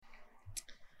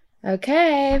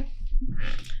Okay.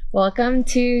 Welcome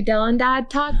to Del and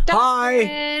Dad Talk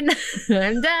Doctrine. Hi.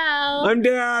 I'm Del. I'm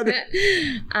Dad.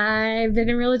 I've been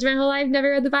in religion my whole life,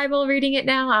 never read the Bible, reading it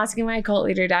now, asking my cult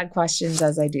leader dad questions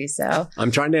as I do so.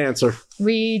 I'm trying to answer.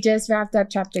 We just wrapped up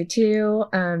chapter 2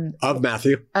 of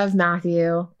Matthew.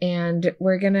 And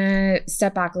we're going to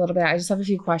step back a little bit. I just have a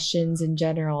few questions in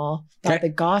general about the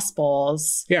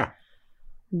Gospels. Yeah.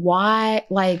 Why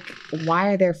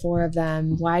are there 4 of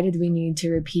them? Why did we need to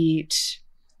repeat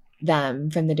them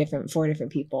from the 4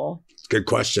 different people? Good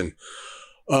question.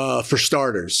 For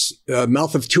starters,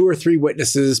 mouth of 2 or 3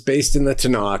 witnesses based in the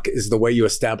Tanakh is the way you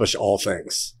establish all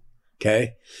things.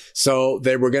 Okay. So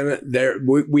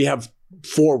we have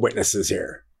 4 witnesses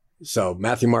here. So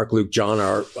Matthew, Mark, Luke, John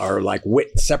are like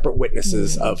separate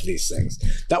witnesses of these things.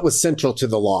 That was central to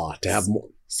the law to have more.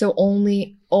 So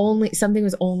only something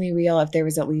was only real if there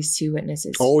was at least 2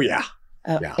 witnesses. Oh yeah.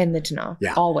 In the Tanakh.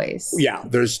 Yeah. Always. Yeah.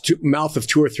 There's mouth of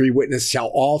 2 or 3 witnesses shall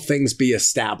all things be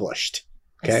established.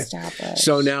 Okay. Established.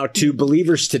 So now to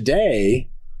believers today,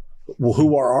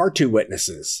 who are our 2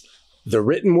 witnesses? The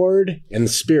written word and the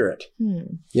spirit.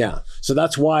 Yeah. So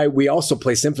that's why we also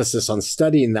place emphasis on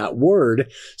studying that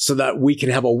word so that we can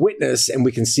have a witness and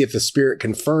we can see if the spirit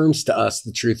confirms to us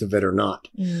the truth of it or not.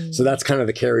 So that's kind of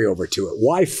the carryover to it.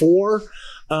 Why 4?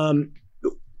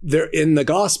 There in the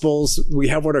Gospels, we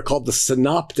have what are called the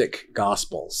synoptic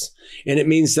Gospels. And it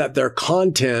means that their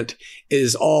content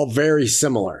is all very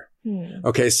similar.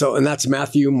 Okay. So, and that's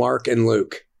Matthew, Mark, and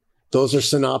Luke. Those are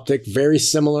synoptic, very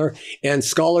similar. And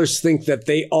scholars think that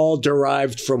they all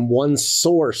derived from one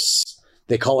source.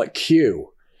 They call it Q.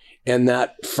 And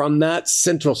that from that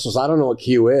central source, I don't know what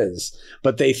Q is,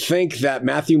 but they think that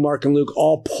Matthew, Mark, and Luke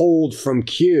all pulled from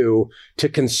Q to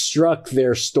construct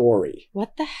their story.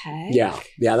 What the heck? Yeah.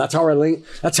 That's how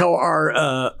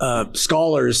our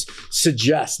scholars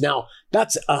suggest. Now,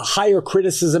 that's a higher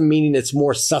criticism, meaning it's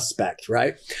more suspect,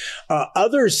 right?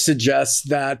 Others suggest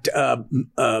that,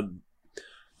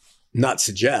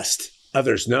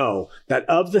 others know that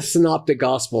of the synoptic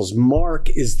gospels, Mark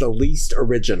is the least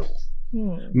original.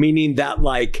 Meaning that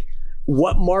like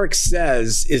what Mark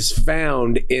says is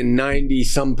found in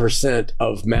 90%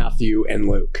 of Matthew and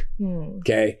Luke.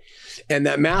 Okay. And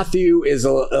that Matthew is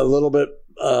a little bit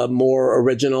more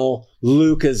original.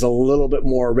 Luke is a little bit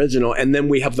more original. And then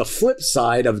we have the flip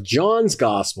side of John's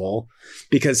gospel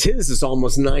because his is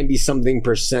almost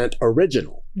 90%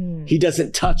 original. He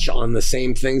doesn't touch on the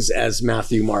same things as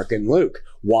Matthew, Mark, and Luke.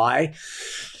 Why?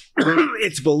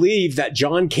 It's believed that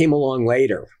John came along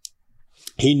later.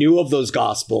 He knew of those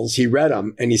gospels. He read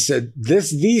them and he said,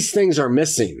 these things are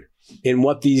missing in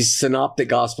what these synoptic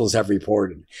gospels have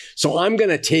reported. So I'm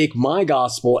going to take my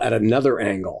gospel at another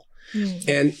angle.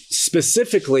 And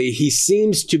specifically, he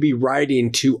seems to be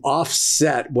writing to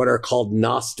offset what are called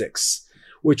Gnostics,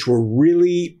 which were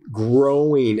really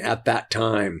growing at that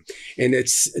time. And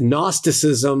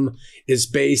Gnosticism is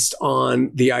based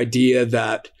on the idea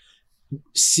that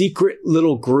secret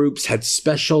little groups had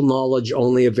special knowledge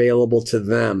only available to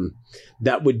them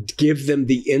that would give them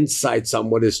the insights on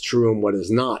what is true and what is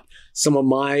not. Some of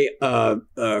my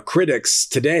critics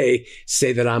today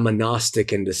say that I'm a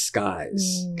Gnostic in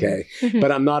disguise. Okay.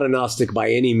 But I'm not a Gnostic by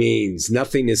any means.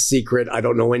 Nothing is secret. I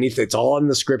don't know anything. It's all in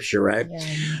the scripture, right?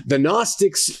 Yeah. The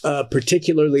Gnostics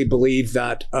particularly believe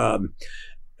that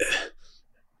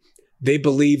they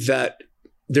believe that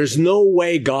there's no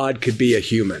way God could be a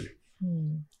human.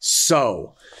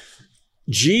 So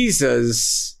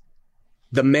Jesus,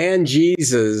 the man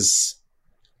Jesus,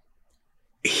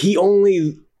 he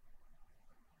only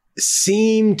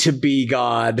seemed to be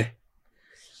God,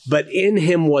 but in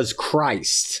him was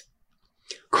Christ.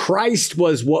 Christ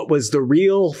was what was the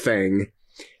real thing.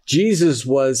 Jesus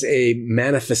was a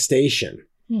manifestation.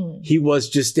 He was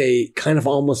just a kind of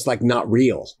almost like not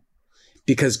real.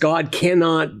 Because God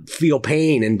cannot feel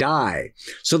pain and die.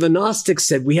 So the Gnostics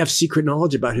said, we have secret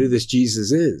knowledge about who this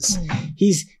Jesus is.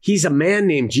 He's a man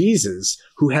named Jesus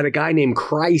who had a guy named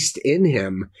Christ in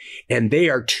him. And they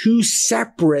are 2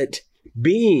 separate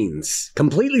beings,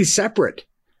 completely separate,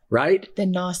 right? The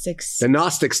Gnostics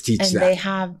teach that. And they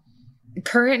have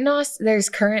there's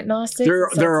current Gnostics.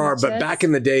 There are, but back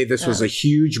in the day, this was a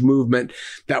huge movement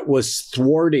that was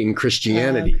thwarting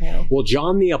Christianity. Well,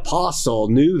 John the Apostle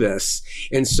knew this.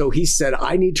 And so he said,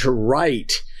 I need to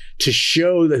write to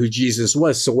show who Jesus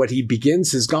was. So what he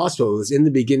begins his gospel is, in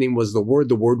the beginning was the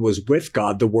Word was with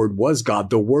God, the Word was God,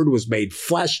 the Word was made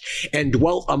flesh and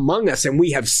dwelt among us, and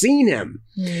we have seen him.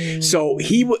 So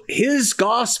his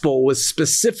gospel was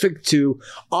specific to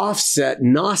offset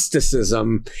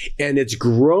Gnosticism and its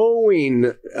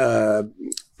growing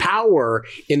power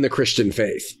in the Christian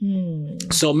faith.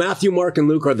 So Matthew, Mark, and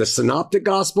Luke are the synoptic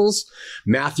gospels.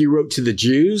 Matthew wrote to the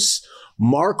Jews.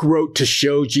 Mark wrote to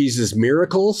show Jesus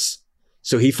miracles.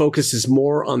 So he focuses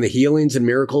more on the healings and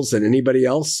miracles than anybody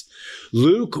else.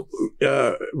 Luke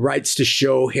writes to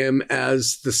show him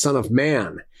as the Son of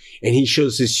Man. And he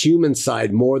shows his human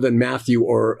side more than Matthew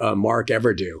or Mark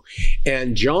ever do.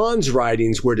 And John's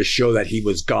writings were to show that he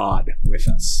was God with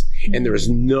us. And there was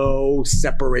no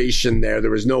separation there. There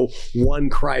was no one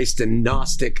Christ and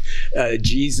Gnostic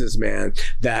Jesus, man,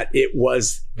 that it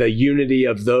was the unity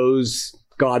of those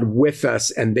God with us,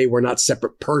 and they were not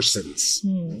separate persons.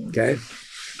 Okay?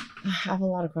 I have a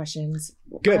lot of questions.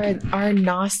 Good. Are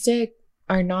Gnostic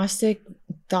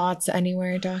thoughts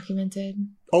anywhere documented?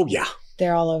 Oh, yeah.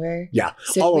 They're all over? Yeah.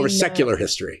 So all over secular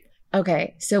history.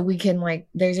 Okay. So we can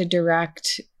there's a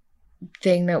direct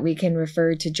thing that we can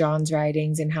refer to John's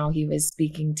writings and how he was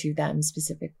speaking to them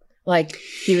specifically. Like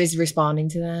he was responding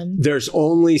to them. There's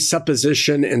only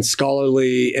supposition and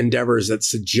scholarly endeavors that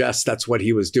suggest that's what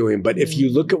he was doing. But if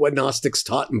you look at what Gnostics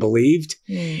taught and believed,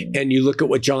 and you look at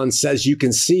what John says, you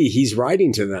can see he's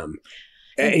writing to them.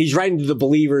 And he's writing to the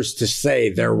believers to say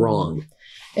they're wrong.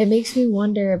 It makes me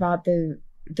wonder about the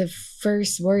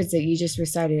first words that you just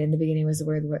recited in the beginning was the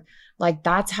word. Like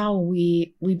that's how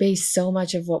we base so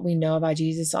much of what we know about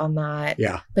Jesus on that.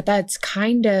 Yeah. But that's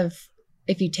kind of,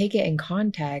 if you take it in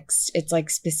context, it's like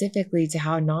specifically to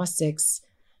how Gnostics,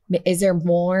 is there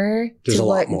more There's to a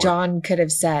lot what more. John could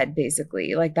have said,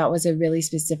 basically? Like that was a really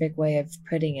specific way of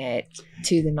putting it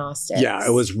to the Gnostics. Yeah,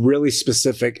 it was really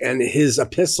specific. And his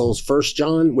epistles, First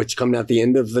John, which come at the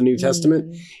end of the New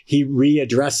Testament, he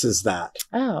readdresses that.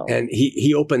 Oh. And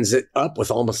he opens it up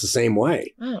with almost the same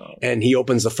way. Oh. And he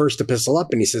opens the first epistle up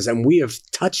and he says, and we have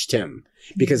touched him.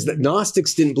 Because the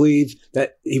Gnostics didn't believe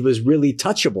that he was really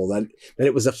touchable, that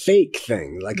it was a fake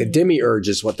thing, like a demiurge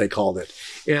is what they called it.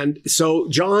 And so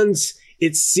John's,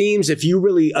 it seems if you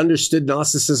really understood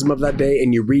Gnosticism of that day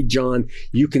and you read John,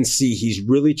 you can see he's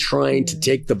really trying to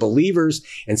take the believers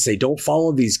and say, don't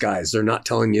follow these guys. They're not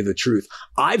telling you the truth.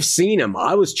 I've seen him.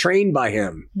 I was trained by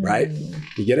him, right?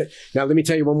 You get it? Now, let me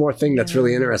tell you one more thing that's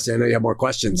really interesting. I know you have more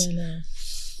questions. No.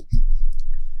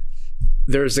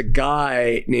 There's a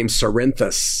guy named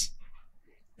Cerinthus,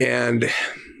 and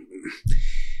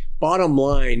bottom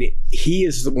line, he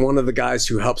is one of the guys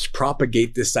who helps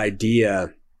propagate this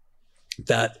idea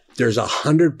that there's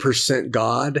 100%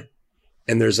 God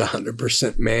and there's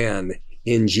 100% man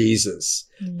in Jesus.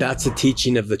 That's a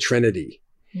teaching of the Trinity.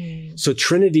 So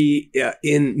Trinity,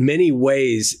 in many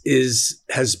ways,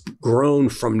 has grown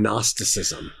from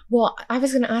Gnosticism. Well, I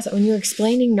was going to ask, when you were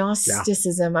explaining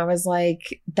Gnosticism, I was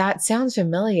like, that sounds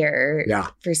familiar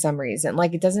for some reason.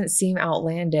 Like, it doesn't seem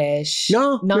outlandish.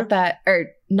 No. Not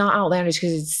outlandish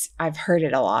because I've heard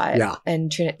it a lot. Yeah.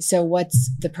 And so what's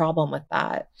the problem with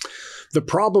that? The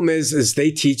problem is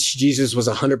they teach Jesus was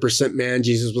 100% man,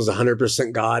 Jesus was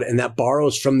 100% God, and that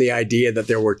borrows from the idea that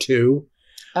there were two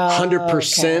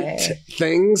 100%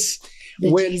 things.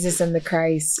 Jesus and the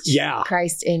Christ. Yeah.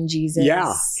 Christ in Jesus.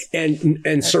 Yeah. And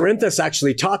Cerinthus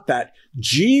actually taught that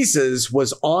Jesus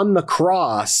was on the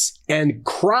cross and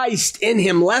Christ in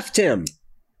him left him.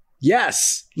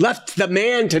 Yes. Left the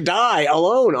man to die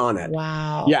alone on it.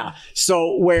 Wow. Yeah.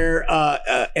 So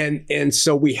and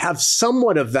so we have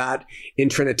somewhat of that in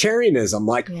Trinitarianism.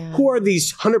 Like, who are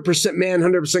these 100% man,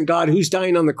 100% God? Who's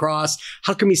dying on the cross?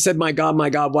 How come he said, my God,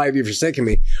 why have you forsaken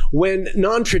me? When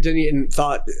non-Trinitarian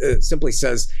thought simply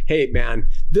says, hey, man,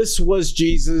 this was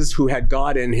Jesus who had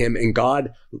God in him and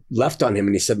God left on him.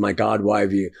 And he said, my God, why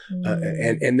have you?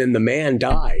 And then the man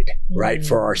died, right,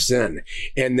 for our sin.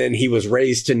 And then he was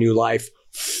raised to new life,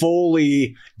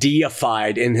 fully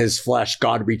deified in his flesh,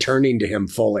 God returning to him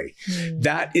fully.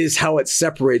 That is how it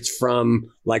separates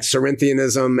from like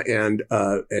Cerinthianism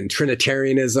and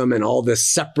Trinitarianism and all this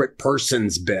separate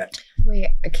persons bit. Wait,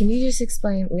 can you just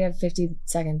explain? We have 50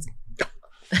 seconds.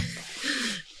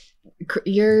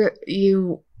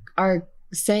 You are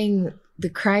saying the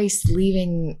Christ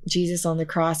leaving Jesus on the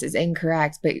cross is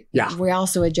incorrect, but we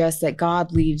also address that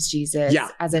God leaves Jesus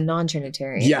as a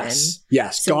non-Trinitarian. Yes,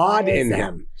 so God in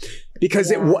him. Because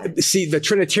the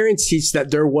Trinitarians teach that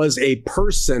there was a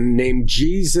person named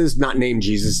Jesus, not named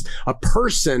Jesus, a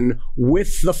person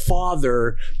with the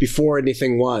Father before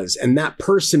anything was. And that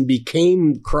person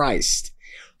became Christ.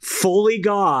 Fully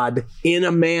God in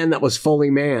a man that was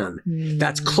fully man.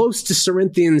 That's close to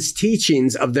Cerinthians'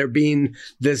 teachings of there being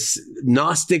this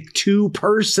Gnostic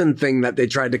two-person thing that they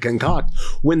tried to concoct.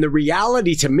 When the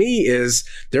reality to me is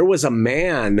there was a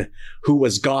man who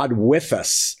was God with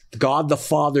us God the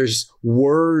Father's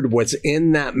word was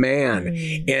in that man,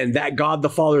 and that God the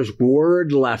Father's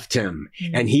word left him,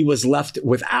 and he was left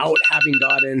without having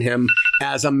God in him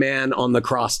as a man on the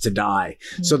cross to die.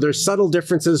 So there's subtle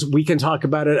differences. We can talk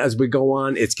about it as we go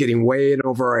on. It's getting way in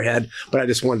over our head, but I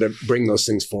just wanted to bring those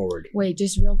things forward. Wait,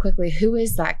 just real quickly, who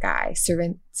is that guy?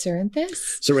 Cerinthus?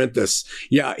 Cerinthus.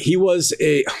 Yeah, he was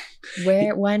a...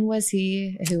 When was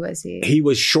he? Who was he? He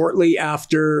was shortly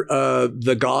after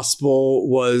the gospel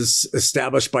was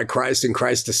established by Christ and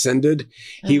Christ ascended.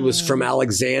 He was from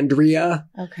Alexandria.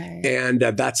 Okay. And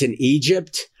that's in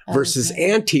Egypt versus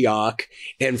Antioch.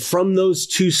 And from those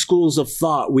two schools of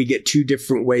thought, we get two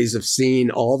different ways of seeing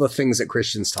all the things that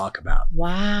Christians talk about.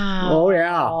 Wow. Oh,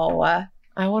 yeah.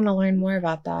 I want to learn more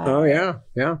about that. Oh, yeah.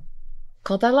 Yeah.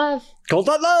 Cult I love. Cult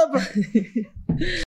I love.